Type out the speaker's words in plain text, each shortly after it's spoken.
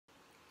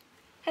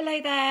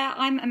Hello there,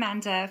 I'm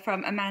Amanda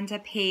from Amanda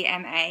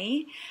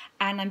PMA,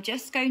 and I'm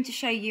just going to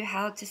show you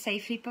how to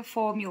safely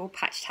perform your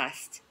patch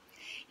test.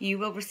 You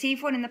will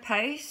receive one in the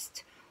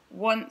post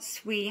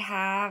once we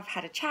have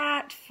had a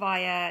chat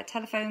via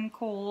telephone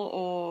call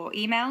or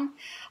email.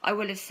 I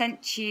will have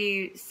sent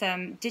you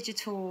some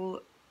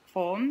digital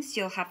forms.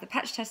 You'll have the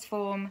patch test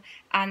form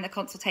and the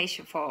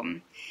consultation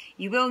form.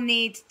 You will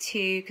need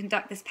to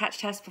conduct this patch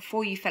test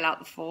before you fill out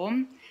the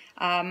form.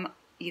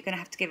 You're going to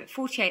have to give it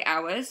 48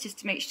 hours just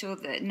to make sure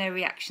that no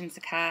reactions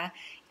occur.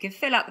 You can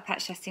fill out the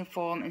patch testing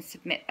form and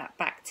submit that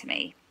back to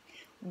me.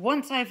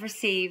 Once I've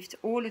received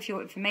all of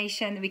your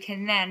information, we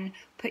can then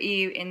put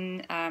you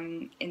in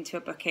into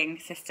a booking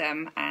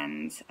system,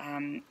 and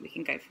we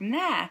can go from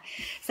there.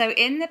 So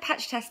in the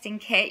patch testing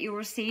kit, you'll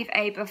receive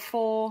a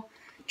before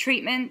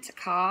treatment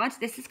card.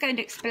 This is going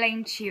to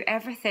explain to you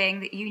everything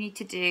that you need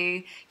to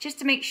do just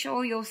to make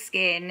sure your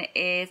skin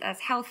is as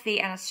healthy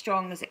and as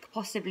strong as it could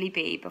possibly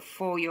be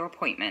before your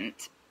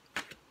appointment.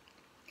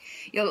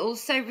 You'll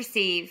also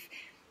receive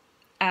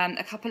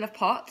a couple of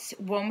pots,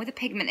 one with a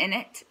pigment in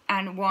it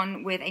and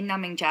one with a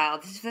numbing gel.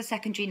 This is for the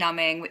secondary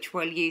numbing, which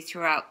we'll use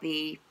throughout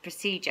the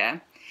procedure.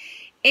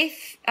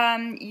 If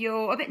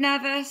you're a bit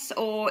nervous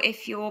or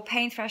if your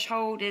pain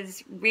threshold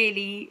is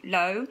really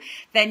low,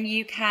 then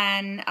you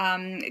can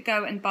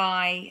go and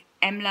buy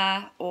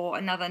Emla or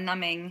another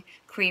numbing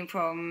cream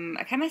from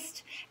a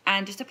chemist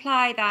and just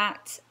apply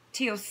that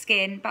to your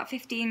skin about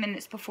 15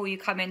 minutes before you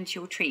come into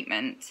your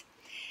treatment.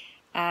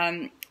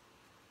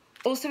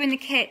 Also in the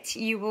kit,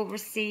 you will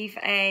receive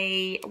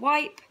a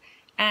wipe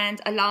and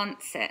a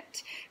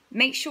lancet.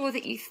 Make sure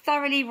that you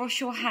thoroughly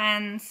wash your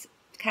hands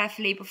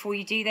carefully before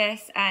you do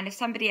this, and if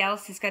somebody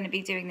else is going to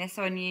be doing this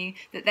on you,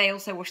 that they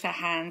also wash their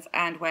hands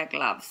and wear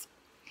gloves.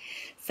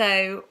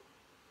 So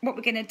what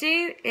we're going to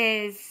do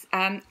is,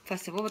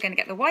 first of all, we're going to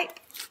get the wipe,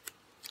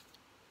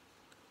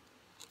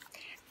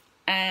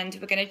 and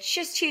we're going to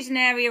just choose an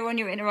area on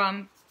your inner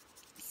arm.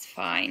 It's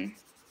fine.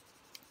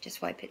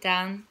 Just wipe it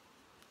down.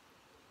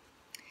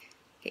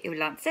 Get your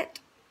lancet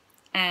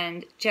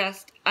and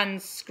just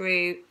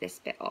unscrew this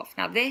bit off.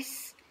 Now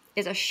this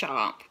is a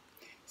sharp,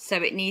 so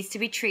it needs to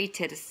be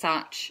treated as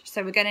such.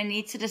 So we're going to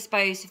need to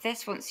dispose of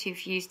this once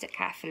you've used it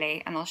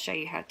carefully, and I'll show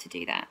you how to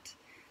do that.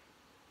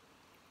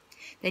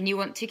 Then you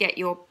want to get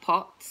your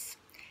pots,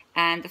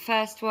 and the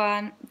first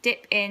one,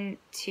 dip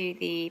into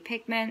the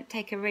pigment,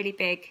 take a really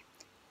big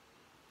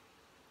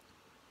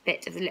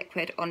bit of the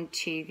liquid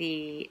onto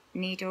the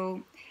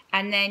needle,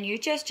 and then you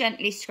just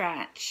gently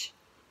scratch.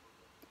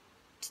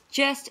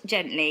 Just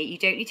gently. You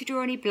don't need to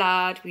draw any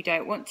blood. We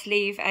don't want to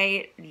leave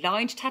a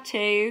lined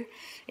tattoo.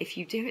 If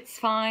you do, it's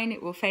fine.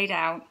 It will fade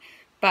out.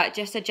 But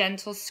just a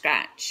gentle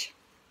scratch.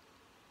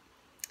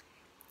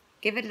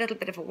 Give it a little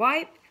bit of a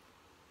wipe.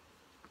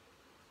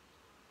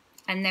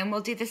 And then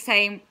we'll do the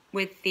same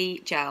with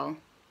the gel.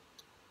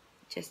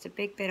 Just a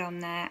big bit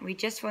on there. We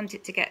just want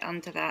it to get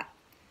under that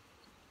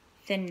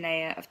thin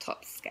layer of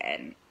top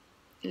skin.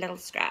 A little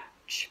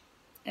scratch.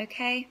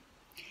 Okay?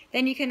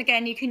 Then you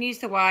can use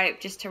the wipe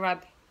just to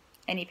rub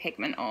any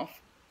pigment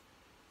off.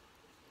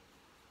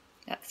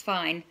 That's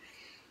fine.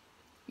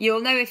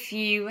 You'll know if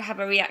you have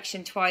a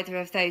reaction to either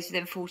of those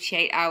within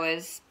 48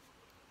 hours,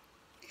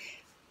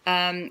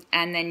 and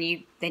then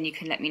you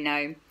can let me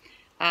know.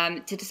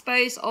 To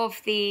dispose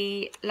of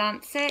the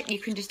lancet, you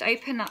can just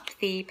open up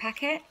the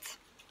packet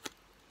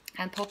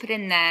and pop it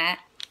in there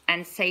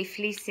and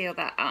safely seal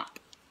that up.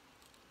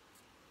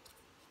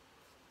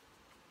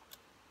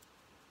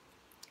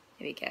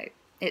 There we go.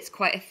 It's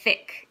quite a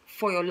thick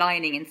foil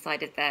lining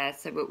inside of there,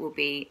 so it will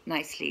be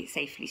nicely,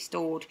 safely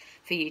stored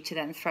for you to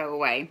then throw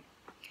away.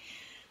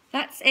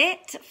 That's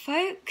it,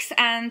 folks,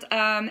 and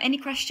any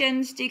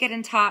questions, do get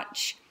in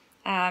touch,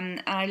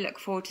 and I look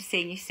forward to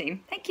seeing you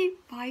soon. Thank you,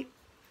 bye.